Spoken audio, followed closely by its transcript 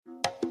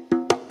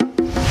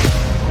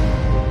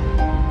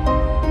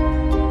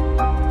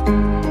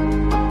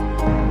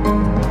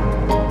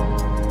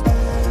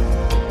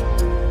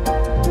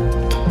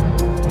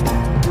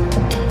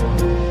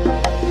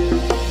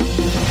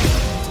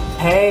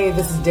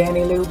this is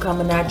Danny Lou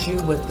coming at you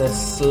with the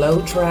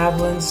Slow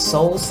Traveling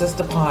Soul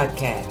Sister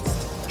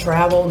Podcast.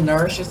 Travel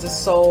nourishes the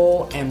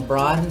soul and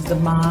broadens the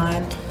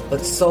mind,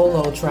 but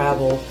solo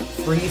travel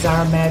frees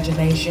our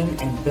imagination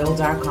and builds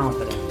our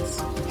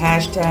confidence.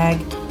 Hashtag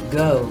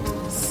go,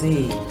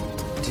 see,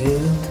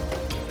 do,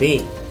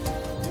 be.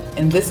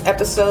 In this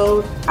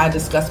episode, I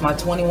discuss my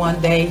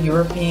 21-day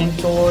European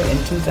tour in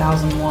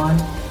 2001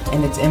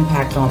 and its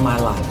impact on my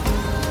life.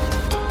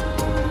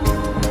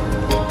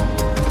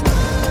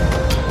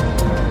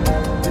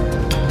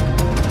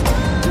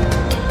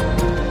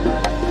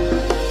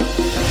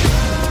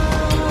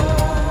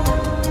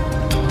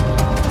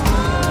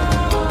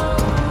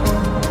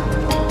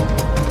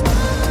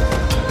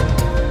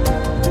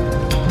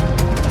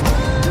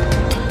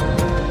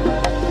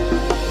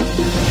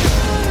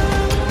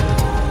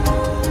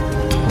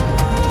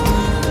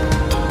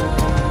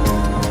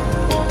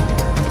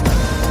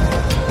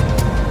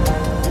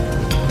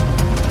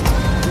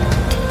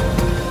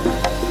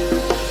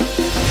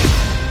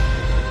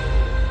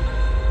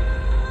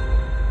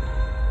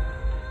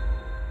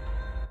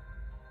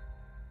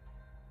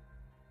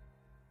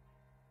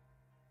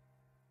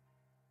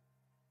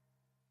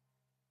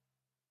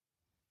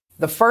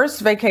 The first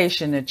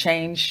vacation that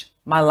changed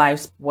my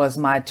life was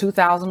my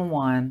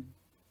 2001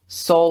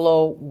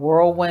 solo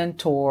whirlwind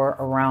tour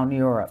around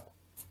Europe,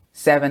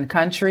 7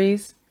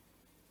 countries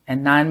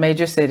and 9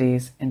 major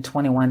cities in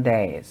 21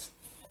 days,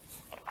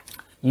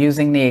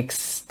 using the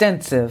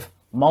extensive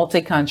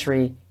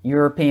multi-country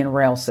European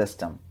rail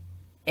system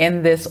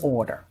in this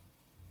order.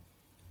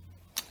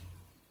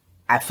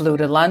 I flew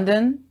to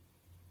London,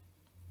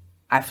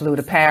 I flew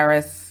to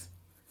Paris,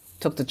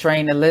 took the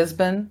train to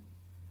Lisbon,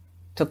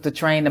 took the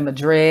train to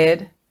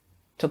Madrid,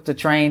 took the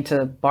train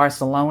to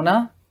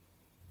Barcelona,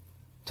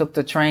 took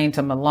the train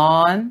to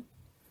Milan,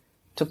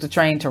 took the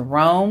train to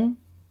Rome,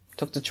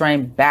 took the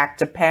train back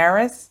to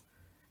Paris,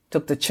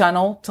 took the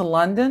Channel to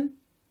London,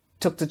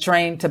 took the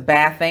train to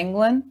Bath,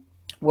 England,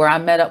 where I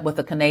met up with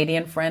a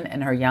Canadian friend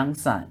and her young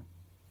son.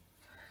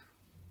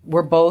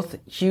 We're both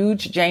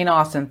huge Jane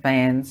Austen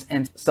fans,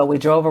 and so we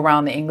drove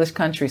around the English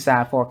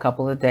countryside for a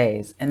couple of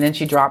days, and then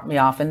she dropped me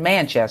off in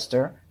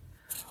Manchester,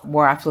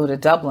 where I flew to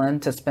Dublin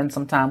to spend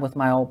some time with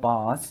my old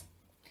boss.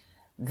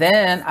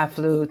 Then I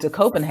flew to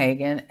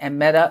Copenhagen and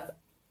met up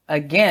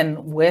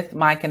again with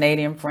my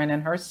Canadian friend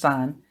and her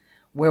son,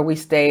 where we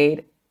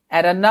stayed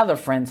at another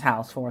friend's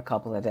house for a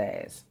couple of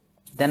days.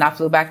 Then I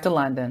flew back to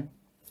London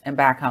and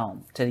back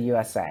home to the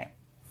USA.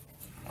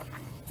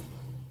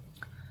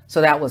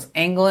 So that was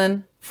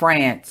England,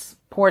 France,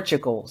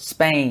 Portugal,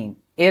 Spain,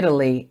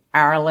 Italy,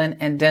 Ireland,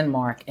 and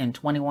Denmark in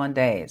 21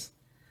 days.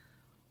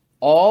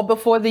 All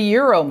before the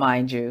euro,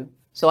 mind you.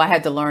 So I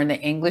had to learn the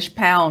English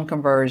pound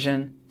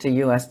conversion to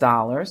US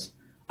dollars,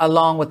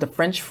 along with the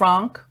French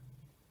franc,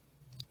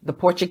 the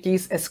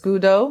Portuguese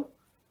escudo,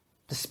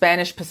 the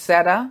Spanish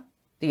peseta,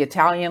 the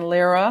Italian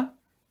lira,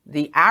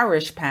 the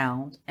Irish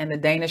pound, and the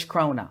Danish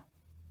krone.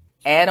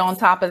 Add on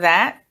top of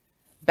that,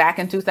 back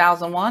in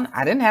 2001,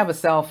 I didn't have a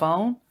cell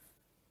phone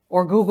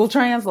or Google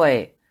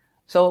Translate.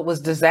 So it was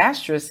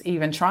disastrous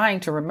even trying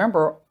to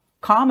remember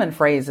common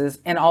phrases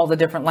in all the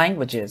different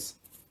languages.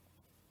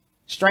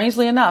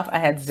 Strangely enough, I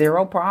had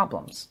 0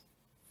 problems.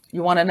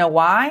 You want to know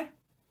why?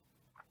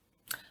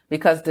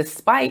 Because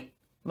despite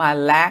my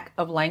lack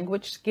of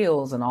language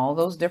skills in all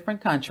those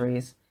different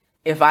countries,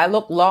 if I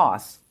looked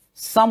lost,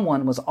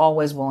 someone was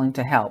always willing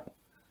to help,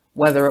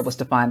 whether it was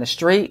to find a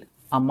street,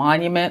 a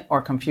monument,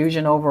 or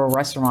confusion over a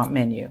restaurant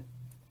menu.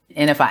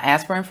 And if I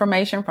asked for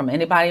information from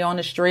anybody on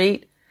the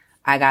street,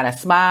 I got a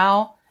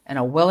smile and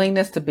a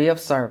willingness to be of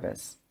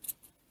service,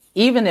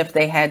 even if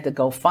they had to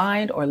go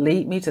find or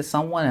lead me to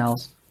someone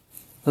else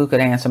who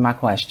could answer my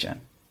question.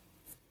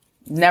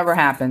 Never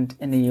happened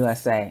in the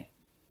USA,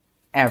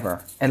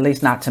 ever, at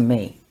least not to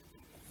me.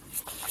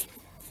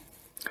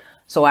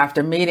 So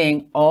after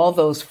meeting all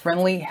those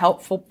friendly,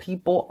 helpful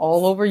people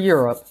all over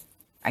Europe,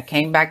 I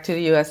came back to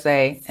the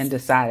USA and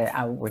decided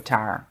I would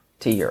retire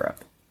to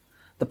Europe.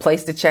 The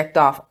place that checked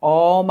off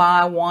all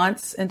my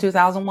wants in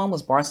 2001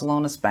 was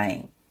Barcelona,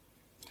 Spain.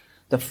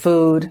 The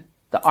food,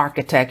 the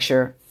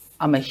architecture.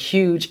 I'm a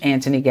huge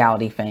Antoni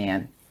Gaudí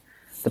fan.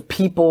 The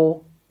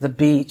people, the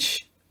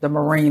beach, the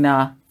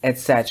marina,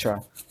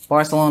 etc.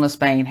 Barcelona,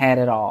 Spain had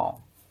it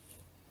all.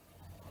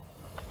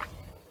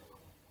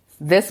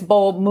 This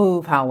bold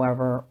move,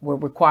 however, will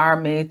require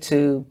me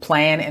to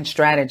plan and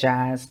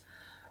strategize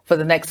for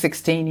the next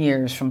 16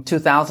 years from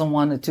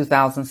 2001 to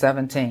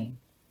 2017.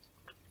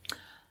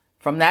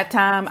 From that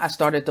time, I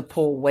started to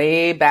pull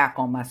way back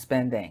on my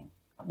spending.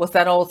 What's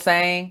that old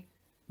saying?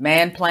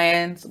 Man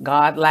plans,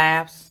 God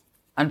laughs.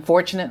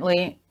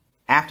 Unfortunately,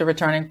 after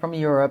returning from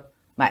Europe,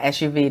 my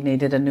SUV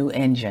needed a new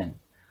engine,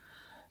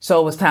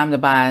 so it was time to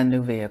buy a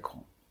new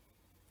vehicle.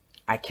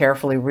 I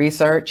carefully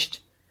researched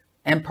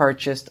and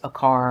purchased a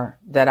car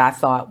that I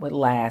thought would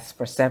last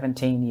for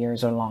 17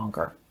 years or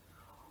longer.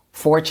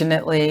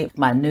 Fortunately,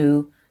 my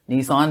new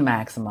Nissan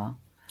Maxima,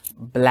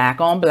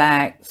 black on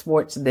black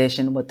sports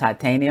edition with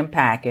titanium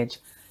package,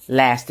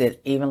 lasted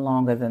even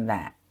longer than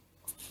that.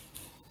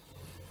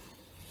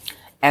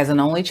 As an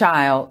only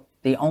child,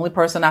 the only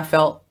person I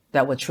felt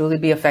that would truly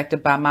be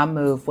affected by my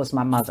move was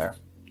my mother,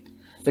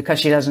 because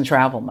she doesn't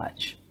travel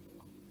much.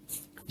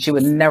 She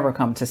would never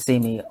come to see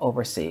me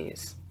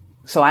overseas.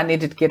 So I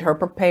needed to get her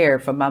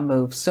prepared for my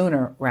move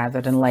sooner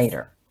rather than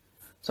later.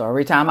 So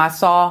every time I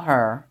saw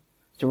her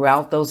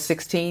throughout those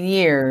 16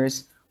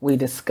 years, we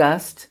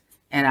discussed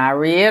and I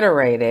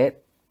reiterated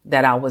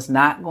that I was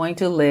not going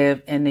to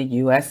live in the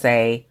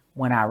USA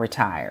when I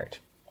retired.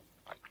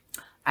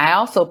 I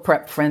also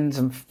prepped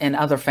friends and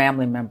other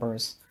family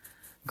members.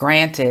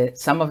 Granted,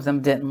 some of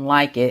them didn't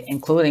like it,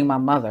 including my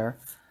mother,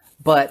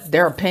 but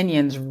their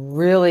opinions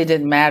really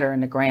didn't matter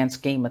in the grand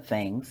scheme of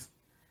things.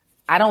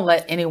 I don't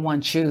let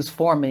anyone choose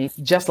for me,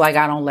 just like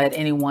I don't let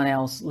anyone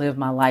else live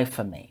my life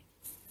for me.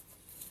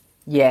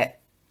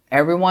 Yet,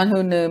 everyone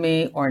who knew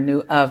me or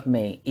knew of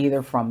me,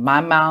 either from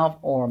my mouth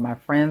or my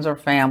friends or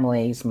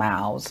family's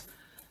mouths,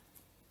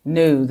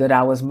 knew that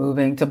I was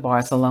moving to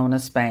Barcelona,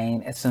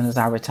 Spain as soon as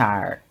I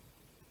retired.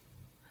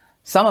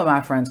 Some of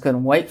my friends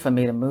couldn't wait for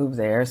me to move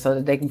there so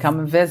that they can come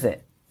and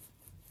visit.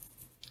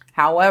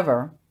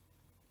 However,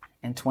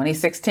 in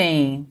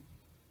 2016,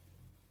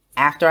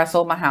 after I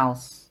sold my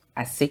house,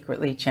 I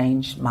secretly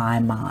changed my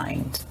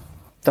mind.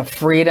 The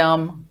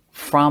freedom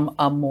from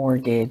a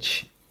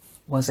mortgage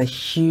was a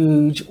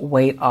huge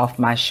weight off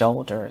my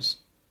shoulders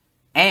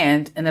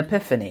and an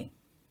epiphany.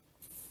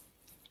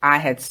 I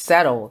had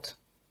settled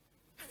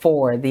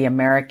for the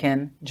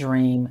American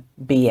dream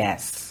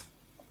BS,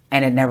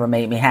 and it never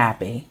made me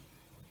happy.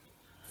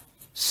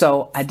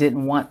 So I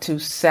didn't want to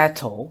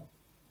settle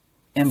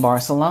in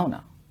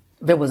Barcelona.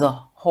 There was a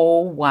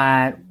whole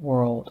wide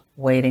world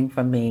waiting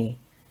for me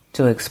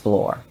to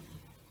explore.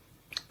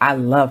 I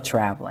love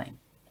traveling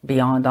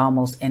beyond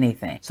almost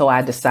anything. So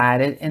I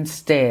decided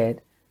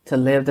instead to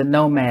live the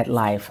nomad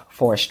life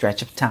for a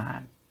stretch of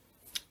time.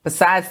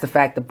 Besides the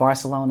fact that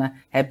Barcelona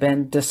had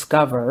been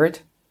discovered,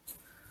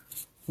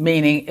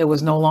 meaning it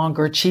was no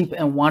longer cheap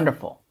and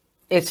wonderful.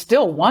 It's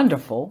still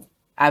wonderful.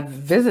 I've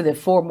visited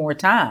 4 more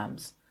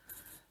times,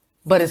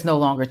 but it's no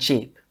longer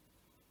cheap.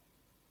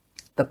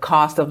 The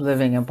cost of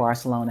living in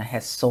Barcelona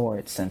has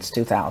soared since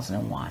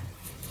 2001.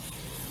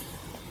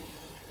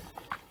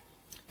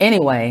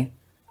 Anyway,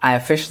 I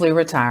officially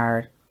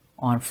retired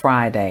on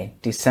Friday,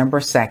 December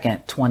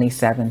 2nd,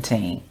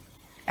 2017,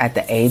 at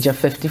the age of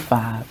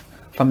 55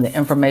 from the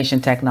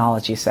information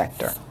technology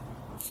sector.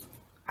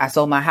 I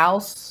sold my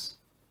house,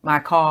 my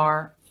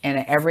car,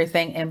 and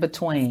everything in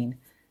between.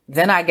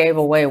 Then I gave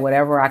away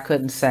whatever I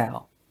couldn't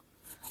sell.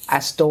 I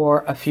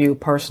store a few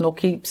personal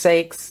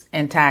keepsakes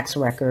and tax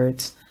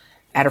records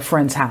at a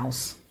friend's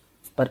house.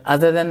 But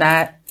other than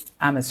that,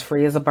 I'm as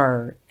free as a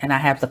bird, and I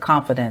have the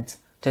confidence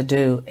to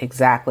do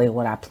exactly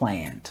what I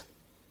planned.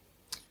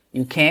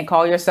 You can't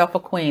call yourself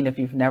a queen if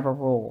you've never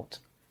ruled.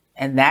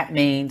 And that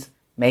means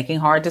making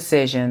hard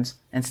decisions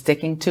and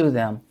sticking to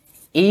them,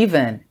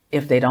 even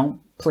if they don't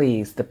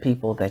please the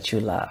people that you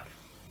love.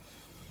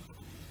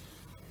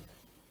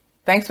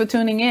 Thanks for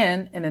tuning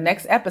in. In the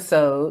next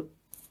episode,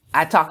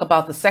 I talk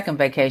about the second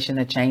vacation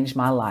that changed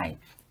my life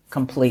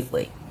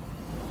completely.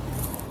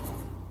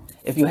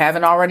 If you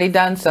haven't already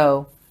done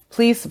so,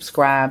 please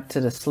subscribe to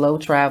the Slow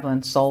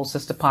Traveling Soul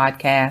Sister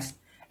podcast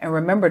and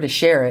remember to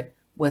share it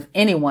with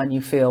anyone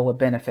you feel would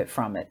benefit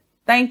from it.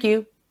 Thank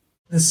you.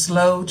 The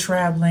Slow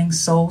Traveling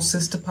Soul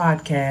Sister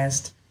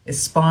podcast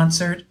is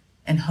sponsored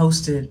and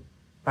hosted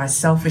by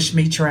Selfish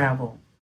Me Travel.